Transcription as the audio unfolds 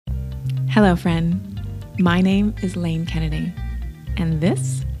Hello, friend. My name is Lane Kennedy, and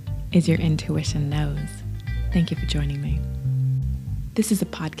this is Your Intuition Knows. Thank you for joining me. This is a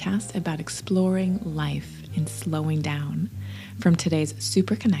podcast about exploring life and slowing down from today's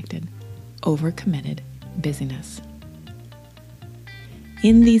super connected, overcommitted busyness.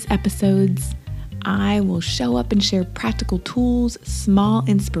 In these episodes, I will show up and share practical tools, small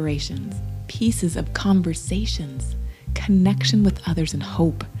inspirations, pieces of conversations, connection with others, and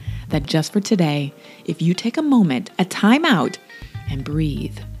hope that just for today, if you take a moment, a time out, and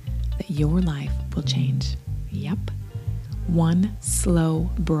breathe, that your life will change. Yep. One slow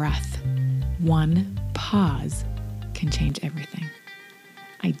breath, one pause can change everything.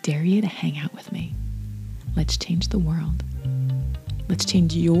 I dare you to hang out with me. Let's change the world. Let's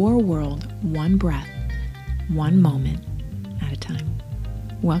change your world one breath, one moment at a time.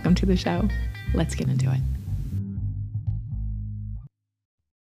 Welcome to the show. Let's get into it.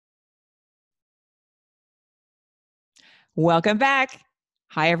 Welcome back.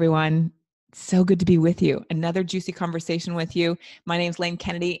 Hi, everyone. So good to be with you. Another juicy conversation with you. My name's Lane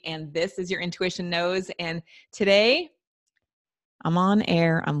Kennedy, and this is Your Intuition Knows. And today, I'm on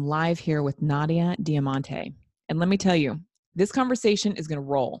air. I'm live here with Nadia Diamante. And let me tell you, this conversation is going to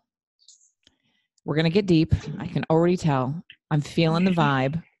roll. We're going to get deep. I can already tell. I'm feeling the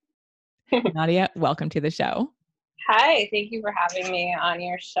vibe. Nadia, welcome to the show. Hi, thank you for having me on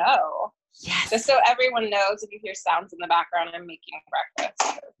your show. Yes. Just so everyone knows, if you hear sounds in the background, I'm making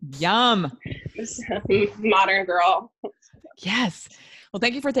breakfast. Yum. Modern girl. Yes. Well,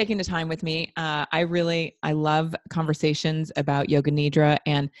 thank you for taking the time with me. I love conversations about Yoga Nidra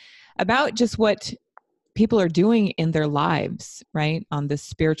and about just what people are doing in their lives, right? On this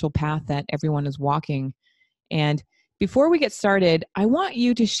spiritual path that everyone is walking. And before we get started, I want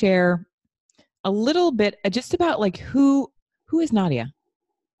you to share a little bit just about like who is Nadia?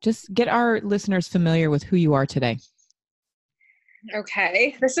 Just get our listeners familiar with who you are today.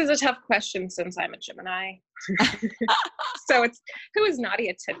 Okay, this is a tough question since I'm a Gemini. So it's, who is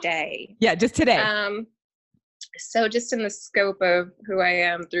Nadia today? Yeah, just today. So just in the scope of who I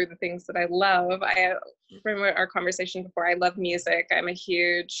am through the things that I love, from our conversation before, I love music. I'm a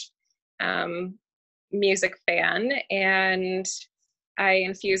huge music fan, and I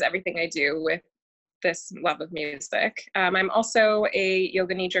infuse everything I do with this love of music. I'm also a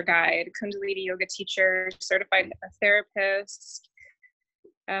Yoga Nidra guide, Kundalini yoga teacher, certified therapist,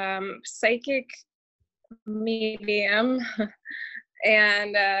 psychic medium,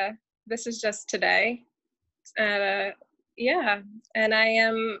 and this is just today. Yeah, and I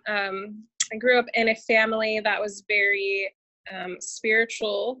grew up in a family that was very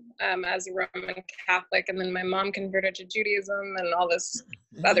spiritual as a Roman Catholic, and then my mom converted to Judaism and all this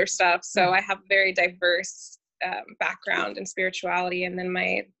other stuff. So I have a very diverse background in spirituality. And then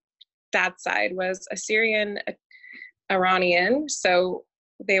my dad's side was Assyrian Iranian. So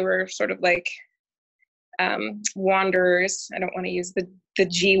they were sort of like wanderers. I don't want to use the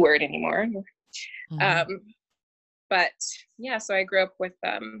G word anymore. But yeah, so I grew up with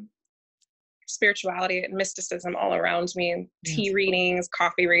spirituality and mysticism all around me, tea readings,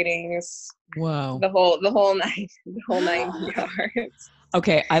 coffee readings. Whoa. The whole nine yards.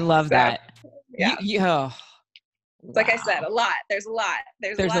 Okay. I love that. Yeah. Wow. Like I said, a lot. There's a lot.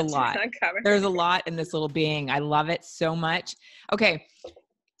 There's a lot to uncover. There's a lot in this little being. I love it so much. Okay.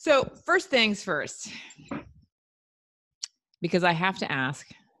 So first things first, because I have to ask,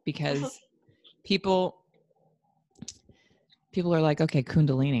 because people are like, okay,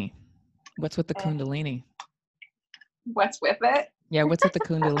 Kundalini. What's with the Kundalini? What's with it? Yeah, what's with the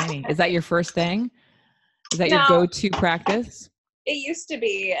Kundalini? Is that your first thing? Is that your go-to practice? It used to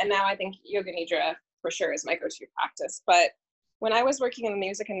be, and now I think Yoga Nidra for sure is my go-to practice. But when I was working in the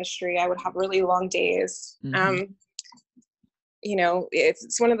music industry, I would have really long days. Mm-hmm.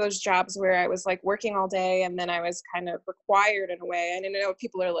 It's one of those jobs where I was like working all day, and then I was kind of required in a way. And I know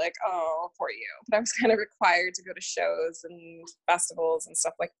people are like, oh, for you. But I was kind of required to go to shows and festivals and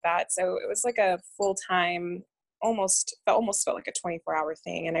stuff like that. So it was like a full-time, almost felt like a 24-hour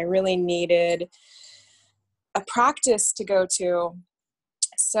thing. And I really needed a practice to go to.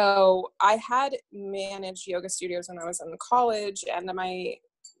 So I had managed yoga studios when I was in college, and my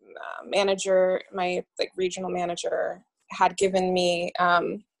manager, my regional manager, had given me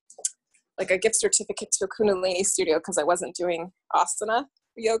like a gift certificate to a Kundalini studio because I wasn't doing asana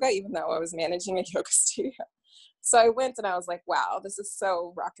yoga, even though I was managing a yoga studio. So I went and I was like, wow, this is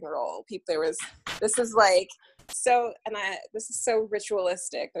so rock and roll. This is so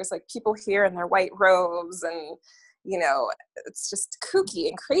ritualistic. There's like people here in their white robes, and it's just kooky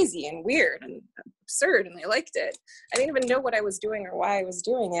and crazy and weird and absurd. And I liked it. I didn't even know what I was doing or why I was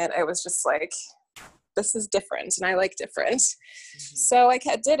doing it. I was just like, this is different and I like different. Mm-hmm. So I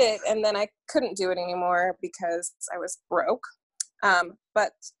did it, and then I couldn't do it anymore because I was broke.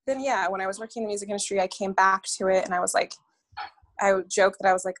 But then, when I was working in the music industry, I came back to it, and I was like, I would joke that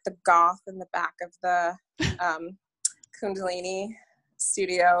I was like the goth in the back of the Kundalini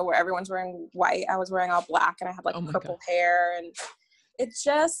studio where everyone's wearing white. I was wearing all black, and I had like purple hair, and it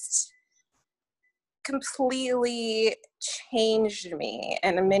just completely changed me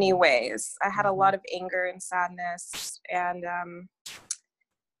in many ways. I had a lot of anger and sadness, and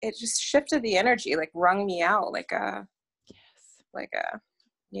it just shifted the energy, like wrung me out like a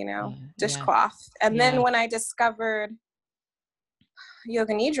dishcloth. And then when I discovered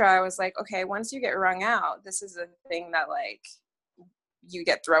Yoga Nidra, I was like, okay, once you get wrung out, this is a thing that like you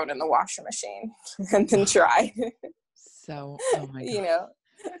get thrown in the washer machine and then dry. So, oh my God.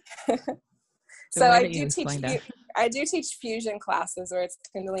 So I do teach fusion classes where it's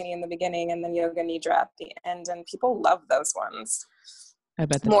Kundalini in the beginning and then Yoga Nidra at the end, and people love those ones. I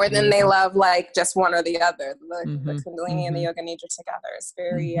bet more than they love like just one or the other. The Kundalini and the Yoga Nidra together is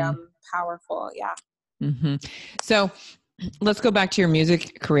very powerful. Yeah. Mm-hmm. So let's go back to your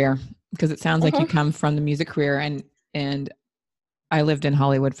music career, because it sounds like you come from the music career, and I lived in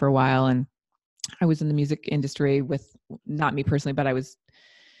Hollywood for a while, and I was in the music industry with, not me personally, but I was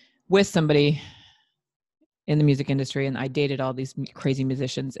with somebody in the music industry, and I dated all these crazy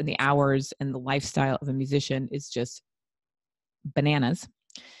musicians, and the hours and the lifestyle of a musician is just bananas.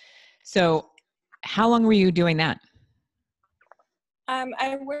 So how long were you doing that?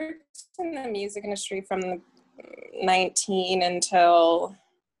 I worked in the music industry from 19 until,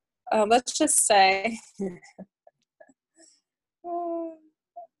 let's just say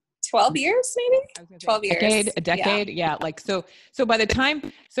 12 years, maybe 12 years. A decade. Yeah. Like, so by the time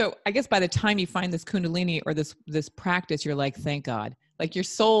you find this Kundalini or this practice, you're like, thank God, like your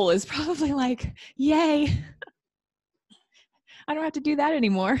soul is probably like, yay, I don't have to do that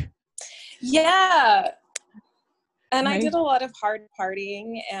anymore. Yeah. And right? I did a lot of hard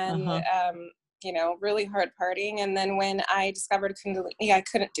partying and, really hard partying. And then when I discovered Kundalini, I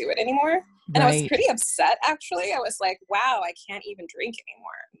couldn't do it anymore. And I was pretty upset, actually. I was like, wow, I can't even drink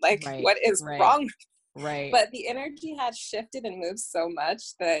anymore. Like, what is wrong? Right. But the energy had shifted and moved so much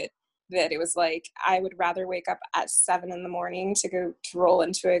that it was like, I would rather wake up at 7 a.m. to go to roll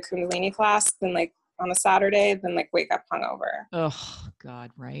into a Kundalini class than like on a Saturday than like wake up hungover. Oh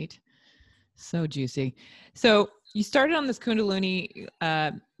God. Right. So juicy. So you started on this Kundalini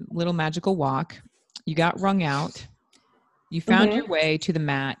little magical walk. You got wrung out. You found your way to the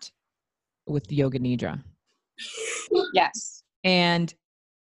mat with the Yoga Nidra. Yes. And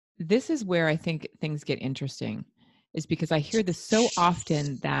this is where I think things get interesting, is because I hear this so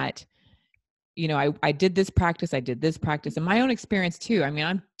often that, I did this practice, and my own experience too. I mean,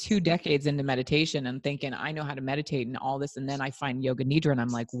 I'm 2 decades into meditation and thinking I know how to meditate and all this. And then I find Yoga Nidra and I'm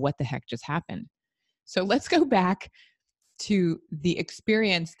like, what the heck just happened? So let's go back to the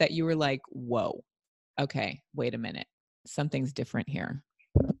experience that you were like, whoa, okay, wait a minute. Something's different here.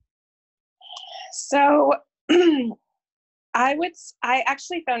 So I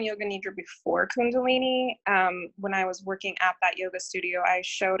actually found Yoga Nidra before Kundalini. When I was working at that yoga studio, I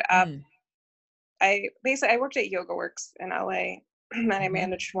showed up. I worked at Yoga Works in LA and I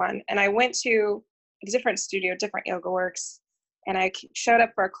managed one, and I went to a different studio, different Yoga Works. And I showed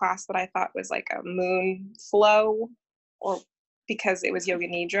up for a class that I thought was like a moon flow, or because it was Yoga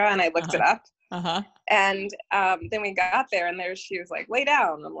Nidra, and I looked it up. And then we got there, and she was like, lay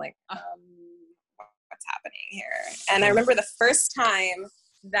down. I'm like, what's happening here? And I remember the first time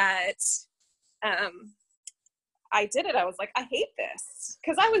that I did it, I was like, I hate this.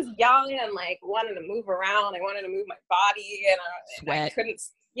 Because I was young and like wanted to move around. I wanted to move my body, and I couldn't.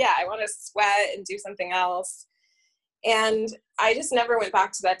 Yeah, I wanted to sweat and do something else. And I just never went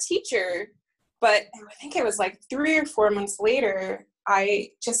back to that teacher. But I think it was like 3 or 4 months later, I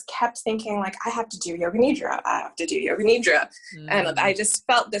just kept thinking like, I have to do Yoga Nidra. I have to do Yoga Nidra. And I just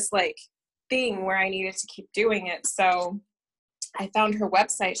felt this like thing where I needed to keep doing it. So I found her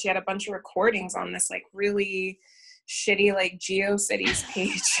website. She had a bunch of recordings on this like really shitty like GeoCities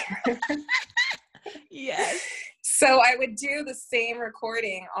page. Yes. So I would do the same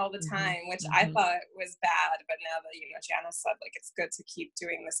recording all the time, which I thought was bad. But now that, Janice said, like, it's good to keep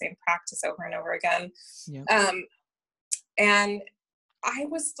doing the same practice over and over again. Yep. And I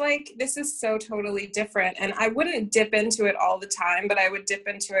was like, this is so totally different. And I wouldn't dip into it all the time, but I would dip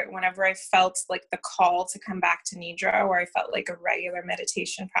into it whenever I felt like the call to come back to Nidra, where I felt like a regular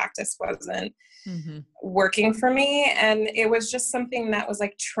meditation practice wasn't working for me. And it was just something that was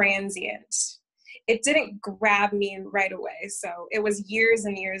like transient. It didn't grab me right away. So it was years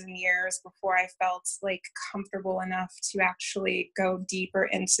and years and years before I felt like comfortable enough to actually go deeper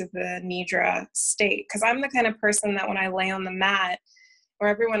into the Nidra state. Cause I'm the kind of person that when I lay on the mat, where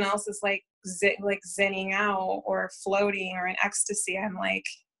everyone else is like zenning out or floating or in ecstasy, I'm like,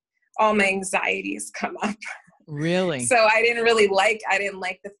 all my anxieties come up. Really? So I didn't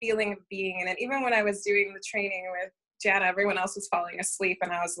like the feeling of being in it. Even when I was doing the training with Jana, everyone else was falling asleep.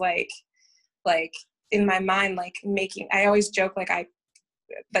 And I was like in my mind, I always joke, in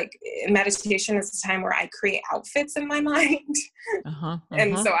meditation is the time where I create outfits in my mind.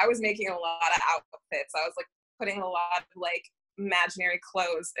 And so I was making a lot of outfits. I was like putting a lot of like imaginary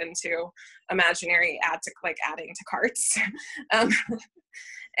clothes into imaginary adding to carts.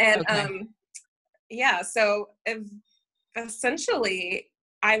 So essentially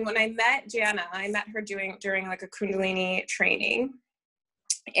when I met Jana, I met her during like a Kundalini training,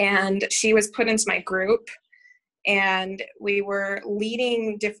 and she was put into my group, and we were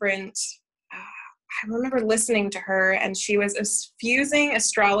leading different I remember listening to her, and she was fusing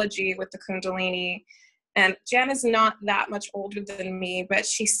astrology with the Kundalini. And Jana's not that much older than me, but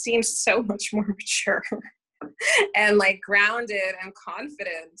she seemed so much more mature and like grounded and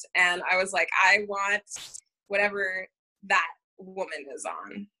confident. And I was like, I want whatever that woman is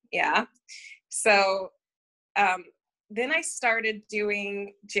on. Yeah. So then I started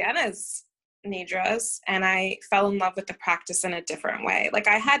doing Jana's Nidras, and I fell in love with the practice in a different way. Like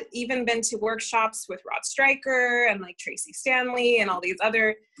I had even been to workshops with Rod Stryker and like Tracy Stanley and all these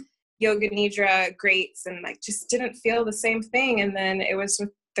other Yoga Nidra greats, and like just didn't feel the same thing. And then it was with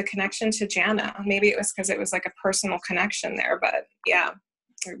the connection to Jana. Maybe it was because it was like a personal connection there, but yeah,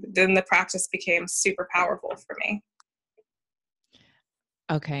 then the practice became super powerful for me.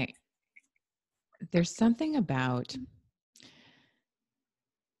 Okay. There's something about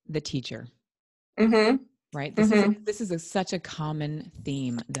the teacher, right? This is such a common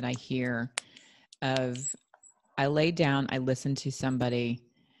theme that I hear of, I lay down, I listen to somebody,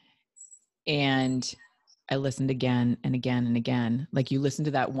 and I listened again and again and again. Like you listen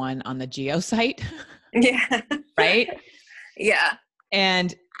to that one on the Geo site. Yeah. Right? Yeah.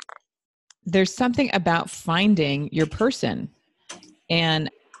 And there's something about finding your person. And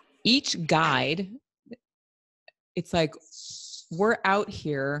each guide, it's like we're out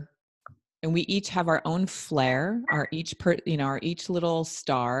here and we each have our own flair, our each little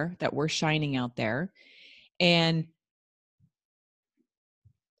star that we're shining out there. And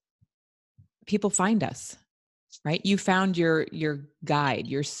people find us, right? You found your guide,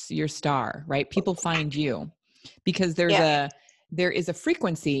 your star, right? People find you because there is a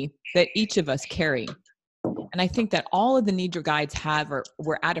frequency that each of us carry. And I think that all of the Nidra guides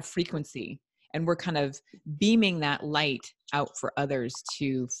we're at a frequency, and we're kind of beaming that light out for others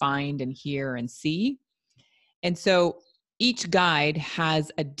to find and hear and see. And so each guide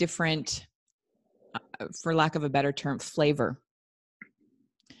has a different, for lack of a better term, flavor.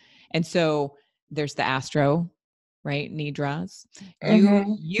 And so there's the astro, right? Nidras.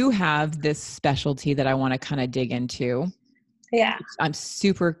 You have this specialty that I want to kind of dig into. Yeah. I'm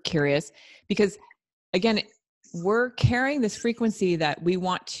super curious because, again, we're carrying this frequency that we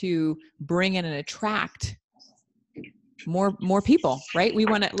want to bring in and attract more people, right? We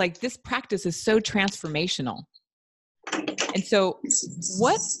want to, like, this practice is so transformational. And so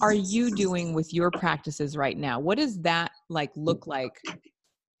what are you doing with your practices right now? What does that look like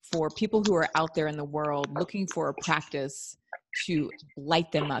for people who are out there in the world looking for a practice to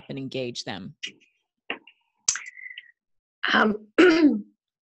light them up and engage them?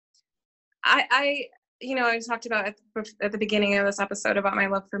 I talked about at the beginning of this episode about my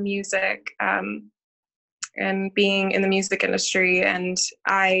love for music, and being in the music industry. And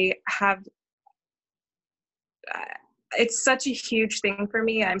I have, it's such a huge thing for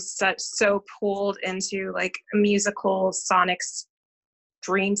me. I'm so pulled into like a musical sonics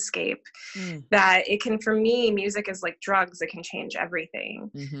dreamscape that it can, for me, music is like drugs. It can change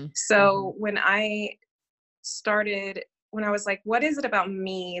everything. So when I was like, what is it about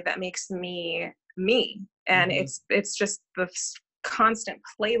me that makes me me? And it's just the constant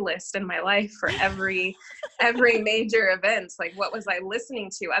playlist in my life for every major event. Like, what was I listening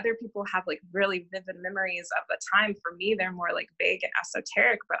to? Other people have like really vivid memories of the time. For me, they're more like vague and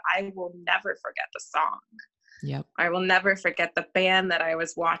esoteric, but I will never forget the song. Yep. I will never forget the band that I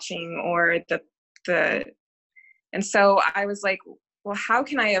was watching, or the and so I was like, well, how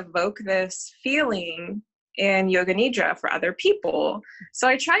can I evoke this feeling in Yoga Nidra for other people? So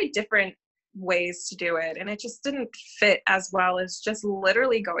I tried different ways to do it, and it just didn't fit as well as just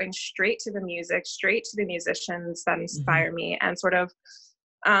literally going straight to the music, straight to the musicians that inspire me, and sort of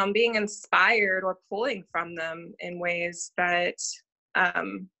being inspired or pulling from them in ways that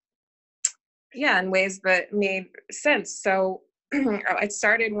in ways that made sense. So I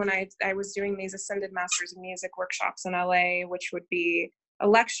started when I was doing these Ascended Masters of Music workshops in LA, which would be a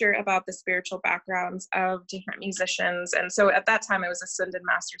lecture about the spiritual backgrounds of different musicians. And so at that time, it was Ascended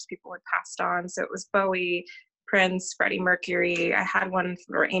Masters people had passed on. So it was Bowie, Prince, Freddie Mercury. I had one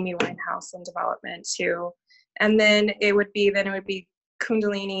for Amy Winehouse in development too. And then it would be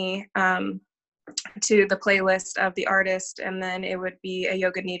Kundalini to the playlist of the artist. And then it would be a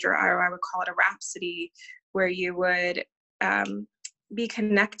Yoga Nidra, or I would call it a rhapsody, where you would be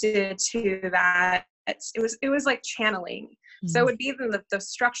connected to that. It was like channeling. So it would be even the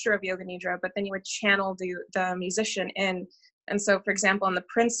structure of Yoga Nidra, but then you would channel the musician in. And so, for example, on the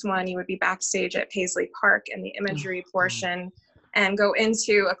Prince one, you would be backstage at Paisley Park in the imagery portion and go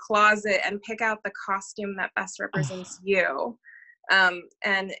into a closet and pick out the costume that best represents you.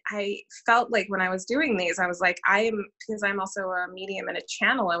 And I felt like when I was doing these, I was like, because I'm also a medium and a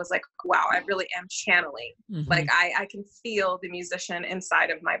channel, I was like, wow, I really am channeling. Like I can feel the musician inside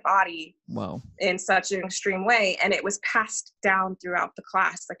of my body. Whoa. In such an extreme way. And it was passed down throughout the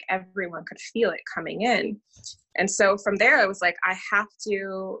class. Like everyone could feel it coming in. And so from there, I was like, I have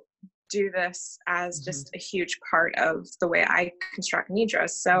to do this as just a huge part of the way I construct Nidra.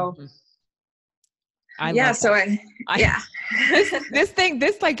 So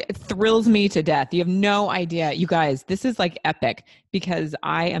this like thrills me to death. You have no idea, you guys, this is like epic, because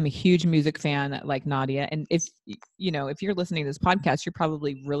I am a huge music fan like Nadia. And if you're listening to this podcast, you're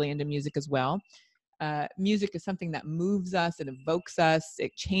probably really into music as well. Music is something that moves us, it evokes us,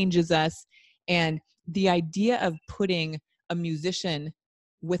 it changes us. And the idea of putting a musician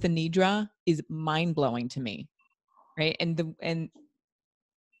with a Nidra is mind blowing to me. Right.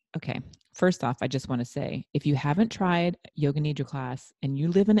 Okay. First off, I just want to say, if you haven't tried Yoga Nidra class and you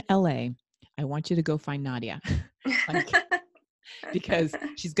live in LA, I want you to go find Nadia because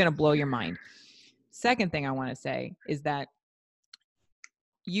she's going to blow your mind. Second thing I want to say is that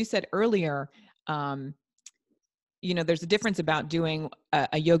you said earlier, there's a difference about doing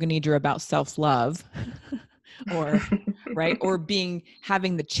a Yoga Nidra about self-love or right. Or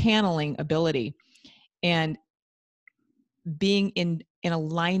having the channeling ability and being in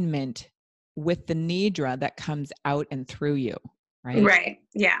alignment with the Nidra that comes out and through you. Right. Right.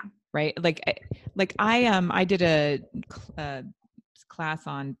 Yeah. Right. Like I did a class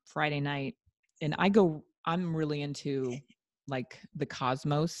on Friday night, and I'm really into like the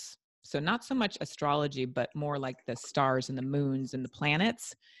cosmos. So not so much astrology, but more like the stars and the moons and the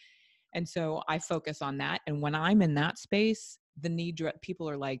planets. And so I focus on that. And when I'm in that space, the Nidra people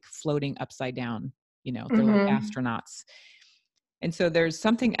are like floating upside down, they're like astronauts. And so there's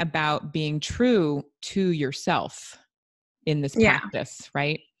something about being true to yourself in this practice,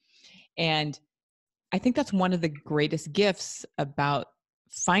 right? And I think that's one of the greatest gifts about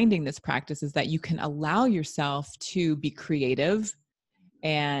finding this practice, is that you can allow yourself to be creative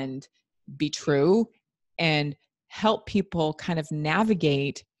and be true and help people kind of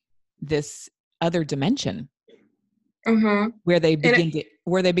navigate this other dimension where they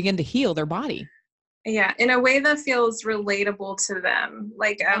begin to heal their body. Yeah, in a way that feels relatable to them.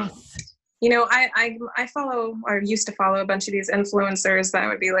 Like, I follow, or used to follow, a bunch of these influencers that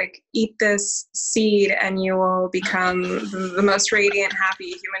would be like, eat this seed and you will become the most radiant, happy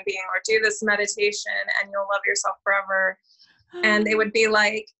human being, or do this meditation and you'll love yourself forever. And it would be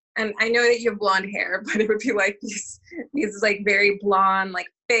like, and I know that you have blonde hair, but it would be like these like very blonde, like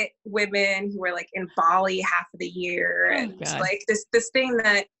fit women who were like in Bali half of the year, and like this thing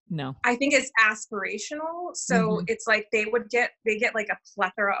that I think is aspirational. So it's like they get like a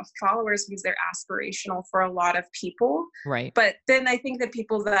plethora of followers because they're aspirational for a lot of people. Right. But then I think that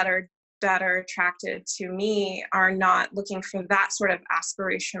people that are attracted to me are not looking for that sort of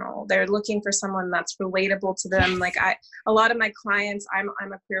aspirational. They're looking for someone that's relatable to them. Like a lot of my clients, I'm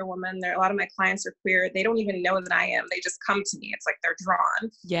a queer woman. A lot of my clients are queer. They don't even know that I am. They just come to me. It's like they're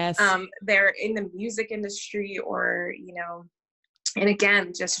drawn. Yes. They're in the music industry, or, and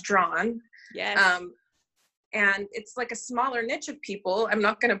again, just drawn. Yes. And it's like a smaller niche of people. I'm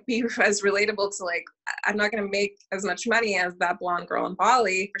not going to be as relatable to, like, I'm not going to make as much money as that blonde girl in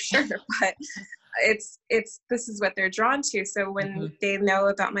Bali for sure. But this is what they're drawn to. So when they know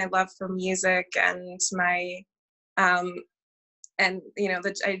about my love for music and my, I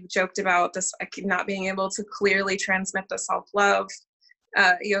joked about this, not being able to clearly transmit the self-love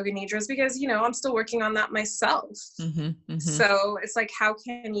yoga nidras because, you know, I'm still working on that myself. So it's like, how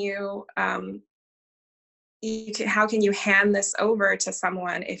can you hand this over to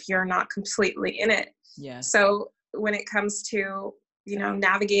someone if you're not completely in it? Yeah. So when it comes to, you know,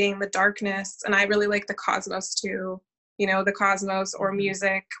 navigating the darkness, and I really like the cosmos too, you know, the cosmos or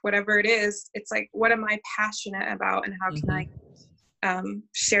music, whatever it is, it's like, what am I passionate about, and how can I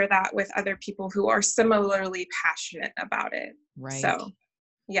share that with other people who are similarly passionate about it? Right. So,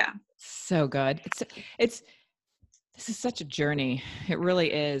 yeah. So good. This is such a journey. It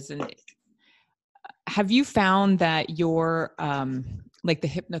really is. And have you found that your, like the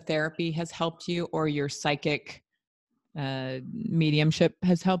hypnotherapy has helped you, or your psychic mediumship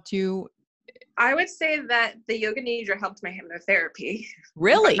has helped you? I would say that the yoga nidra helped my hypnotherapy.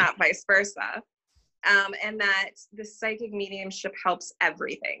 Really? But not vice versa. And that the psychic mediumship helps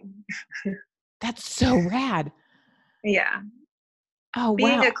everything. That's so rad. Yeah. Oh,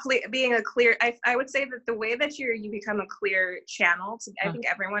 being wow. being a clear, I would say that the way that you become a clear channel I think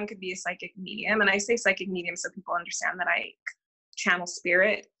everyone could be a psychic medium. And I say psychic medium so people understand that I channel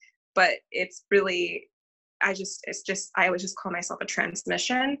spirit, but it's really, I would just call myself a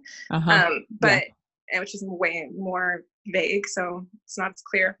transmission. But which is way more vague, so it's not as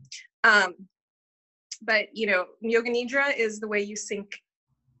clear. But you know, yoga nidra is the way you sink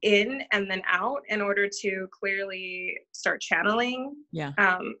in and then out in order to clearly start channeling. Yeah.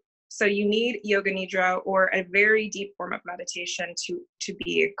 So you need yoga nidra or a very deep form of meditation to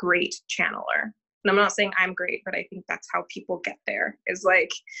be a great channeler. And I'm not saying I'm great, but I think that's how people get there, is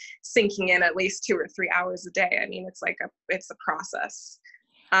like sinking in at least 2 or 3 hours a day. I mean, it's a process.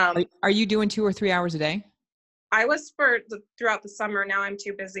 Are you doing 2 or 3 hours a day? I was throughout the summer. Now I'm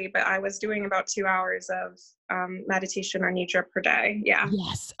too busy, but I was doing about 2 hours of meditation or nidra per day. Yeah.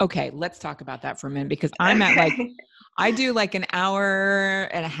 Yes. Okay. Let's talk about that for a minute, because I'm at I do like an hour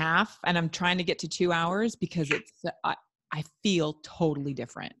and a half, and I'm trying to get to 2 hours because I feel totally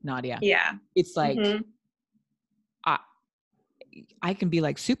different, Nadia. Yeah. It's like, I can be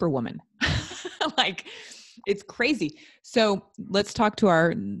like Superwoman. Like, it's crazy. So let's talk to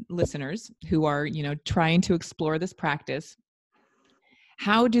our listeners who are, you know, trying to explore this practice.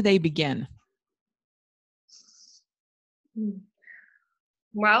 How do they begin?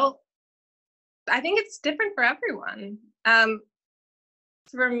 Well, I think it's different for everyone.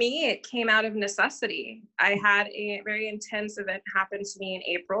 For me, it came out of necessity. I had a very intense event happen to me in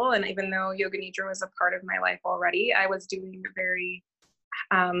April. And even though yoga nidra was a part of my life already, I was doing it very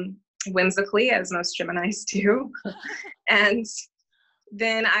whimsically, as most Geminis do. And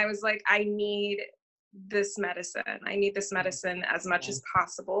then I was like, I need this medicine. I need this medicine as much as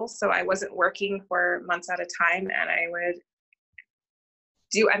possible. So I wasn't working for months at a time. And I would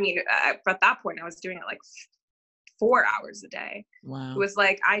at that point, I was doing it like 4 hours a day. Wow. It was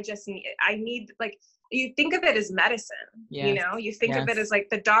like, I need, like, you think of it as medicine, you know, you think of it as like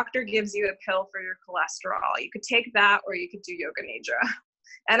the doctor gives you a pill for your cholesterol. You could take that, or you could do yoga nidra.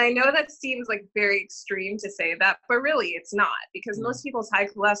 And I know that seems like very extreme to say that, but really it's not, because most people's high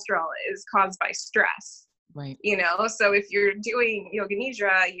cholesterol is caused by stress. Right. You know, so if you're doing yoga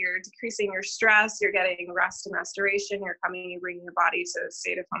nidra, you're decreasing your stress, you're getting rest and restoration, you're bringing your body to a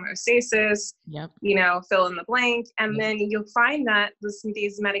state of homeostasis, you know, fill in the blank. And then you'll find that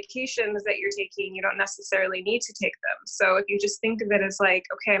these medications that you're taking, you don't necessarily need to take them. So if you just think of it as like,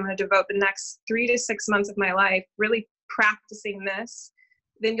 okay, I'm going to devote the next 3 to 6 months of my life really practicing this,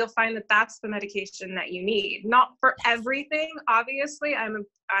 then you'll find that that's the medication that you need. Not for everything, obviously. I'm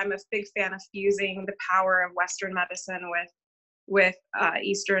a big fan of fusing the power of Western medicine with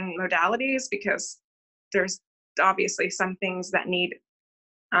Eastern modalities, because there's obviously some things that need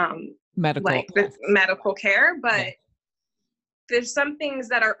medical care, but there's some things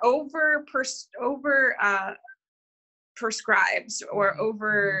that are prescribed or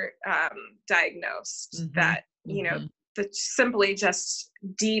over diagnosed that, you know, that simply just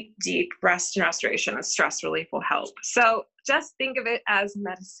deep rest and restoration and stress relief will help. So just think of it as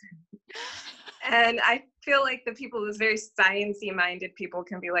medicine. And I feel like the people who's very sciencey minded people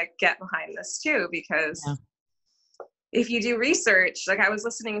can be like, get behind this too, because if you do research, like I was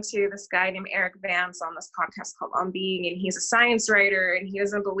listening to this guy named Eric Vance on this podcast called On Being, and he's a science writer, and he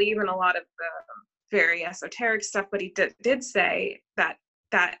doesn't believe in a lot of the very esoteric stuff, but he did say that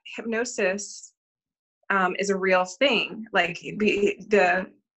hypnosis is a real thing. Like the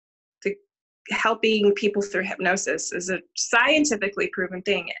helping people through hypnosis is a scientifically proven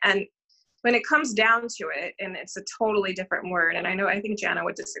thing. And when it comes down to it, and it's a totally different word, and I think Jana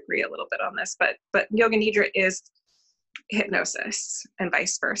would disagree a little bit on this, but yoga nidra is hypnosis and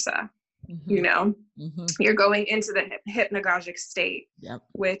vice versa. you know, Mm-hmm. you're going into the hypnagogic state, Yep.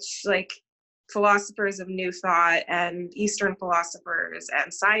 which like philosophers of New Thought and Eastern philosophers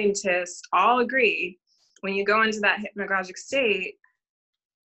and scientists all agree, when you go into that hypnagogic state,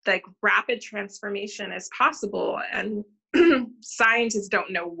 like rapid transformation is possible. And scientists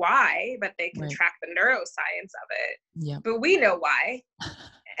don't know why, but they can track the neuroscience of it. Yeah. But we know why.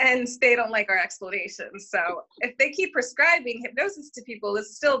 And they don't like our explanations. So if they keep prescribing hypnosis to people, they're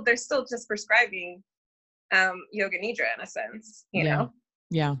still just prescribing yoga nidra in a sense, you know?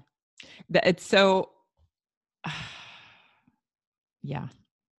 Yeah. It's so, yeah.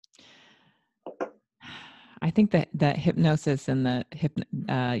 I think that hypnosis and the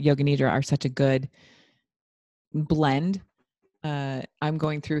yoga nidra are such a good blend. I'm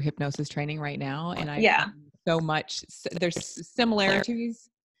going through hypnosis training right now, and there's similarities,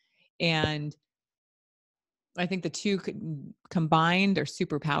 and I think the two combined are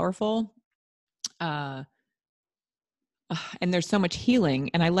super powerful. And there's so much healing.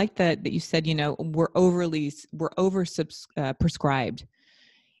 And I like that you said, you know, we're over prescribed,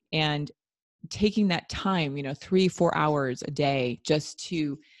 and taking that time, you know, 3-4 hours a day just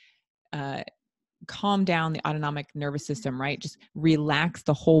to calm down the autonomic nervous system, right? Just relax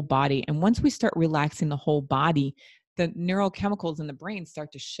the whole body. And once we start relaxing the whole body, the neurochemicals in the brain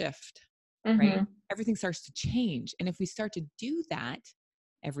start to shift, right? Everything starts to change. And if we start to do that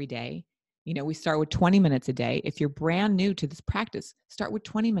every day, you know, we start with 20 minutes a day. If you're brand new to this practice, start with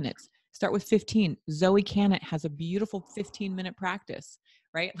 20 minutes, start with 15. Zoe Cannett has a beautiful 15-minute practice,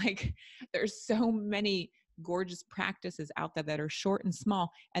 right? Like there's so many gorgeous practices out there that are short and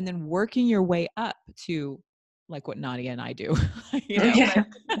small, and then working your way up to like what Nadia and I do. You know, you're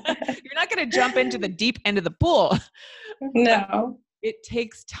not going to jump into the deep end of the pool. No. It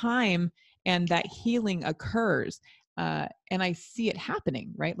takes time, and that healing occurs. And I see it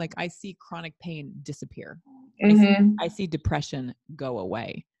happening, right? Like I see chronic pain disappear. I see depression go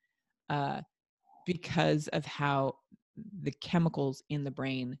away because of how the chemicals in the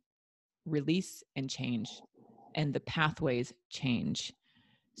brain release and change, and the pathways change.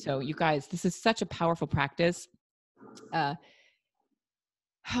 So you guys, this is such a powerful practice.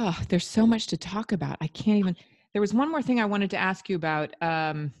 There's so much to talk about. There was one more thing I wanted to ask you about,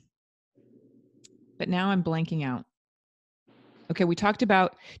 but now I'm blanking out. Okay, we talked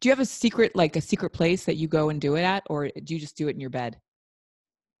about, do you have a secret place that you go and do it at, or do you just do it in your bed?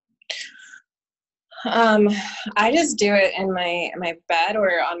 I just do it in my bed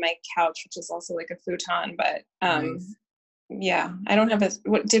or on my couch, which is also like a futon, but nice. Yeah, I don't have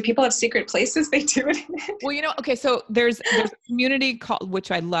do people have secret places they do it in? Well, you know, okay, so there's a community called,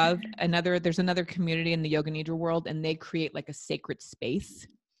 which I love, there's another community in the yoga nidra world, and they create like a sacred space.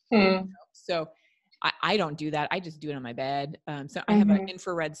 So I don't do that. I just do it on my bed. So I have an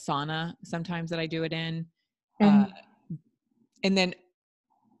infrared sauna sometimes that I do it in. And then,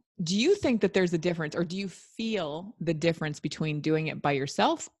 do you think that there's a difference, or do you feel the difference between doing it by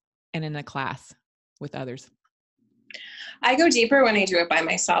yourself and in a class with others? I go deeper when I do it by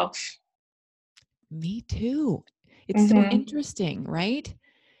myself. Me too. It's so interesting, right?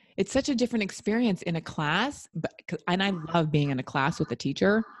 It's such a different experience in a class, and I love being in a class with a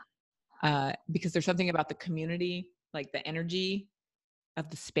teacher because there's something about the community, like the energy of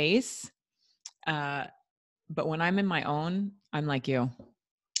the space. But when I'm in my own, I'm like you.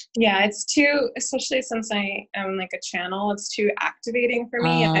 Yeah, it's too, especially since I am like a channel, it's too activating for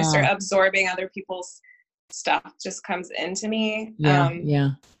me. And I start absorbing other people's stuff, just comes into me.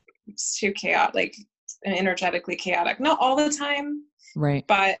 It's too chaotic, like energetically chaotic. Not all the time, right?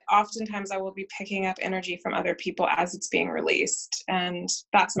 But oftentimes I will be picking up energy from other people as it's being released. And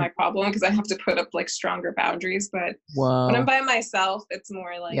that's my problem, because I have to put up like stronger boundaries. But when I'm by myself, it's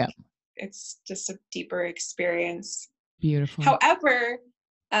more like, it's just a deeper experience. Beautiful. However,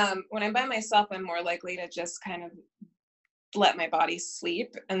 when I'm by myself, I'm more likely to just kind of let my body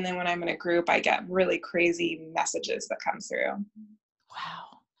sleep. And then when I'm in a group, I get really crazy messages that come through.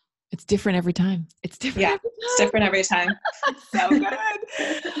 Wow. It's different every time. It's different. Yeah, it's different every time. So good.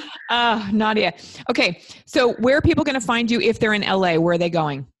 Nadia. Okay. So where are people going to find you if they're in LA? Where are they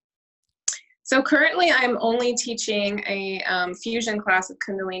going? So currently I'm only teaching a fusion class of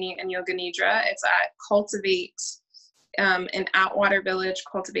Kundalini and Yoga Nidra. It's at Cultivate in Atwater Village,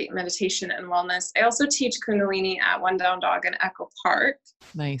 Cultivate Meditation and Wellness. I also teach Kundalini at One Down Dog in Echo Park.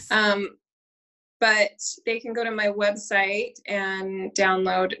 Nice. But they can go to my website and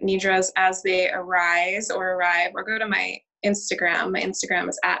download Nidras as they arise or arrive, or go to my Instagram. My Instagram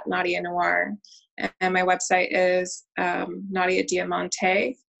is at Nadia Noir, and my website is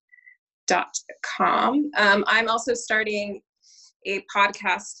NadiaDiamante.com. I'm also starting a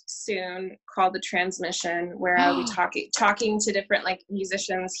podcast soon called The Transmission, where I'll be talking to different like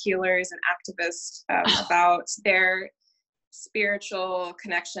musicians, healers, and activists about their spiritual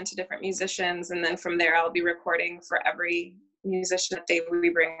connection to different musicians. And then from there, I'll be recording for every musician that we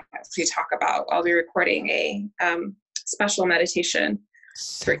bring to talk about. I'll be recording a special meditation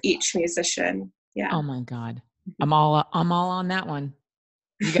for each musician. Yeah. Oh my God. I'm all on that one.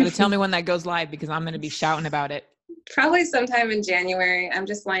 You got to tell me when that goes live, because I'm going to be shouting about it. Probably sometime in January. I'm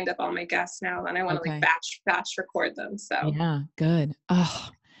just lined up all my guests now, and I want to like batch record them. So yeah, good. Oh,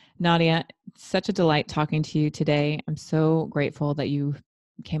 Nadia, such a delight talking to you today. I'm so grateful that you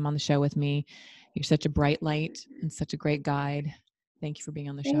came on the show with me. You're such a bright light and such a great guide. Thank you for being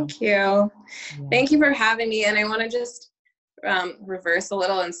on the show. Thank you. Yeah. Thank you for having me. And I want to just reverse a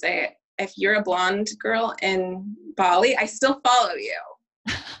little and say, if you're a blonde girl in Bali, I still follow you.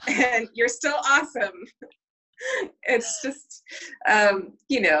 And you're still awesome. It's just,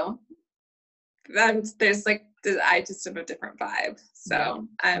 you know, there's like, I just have a different vibe. So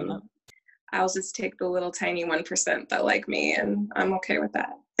I'll just take the little tiny 1% that like me, and I'm okay with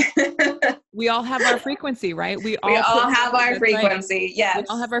that. We all have our frequency, right? We all have our frequency. Right. Yes. We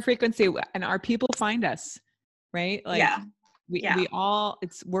all have our frequency, and our people find us, right? Like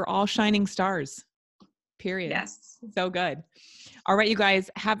we're all shining stars, period. Yes. So good. All right, you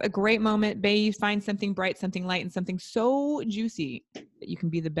guys, have a great moment. May you find something bright, something light, and something so juicy that you can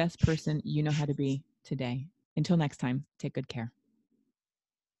be the best person you know how to be today. Until next time, take good care.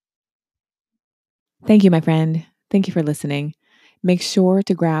 Thank you, my friend. Thank you for listening. Make sure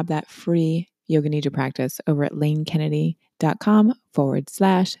to grab that free Yoga Nidra practice over at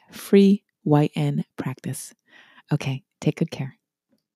lanekennedy.com/free YN practice. Okay, take good care.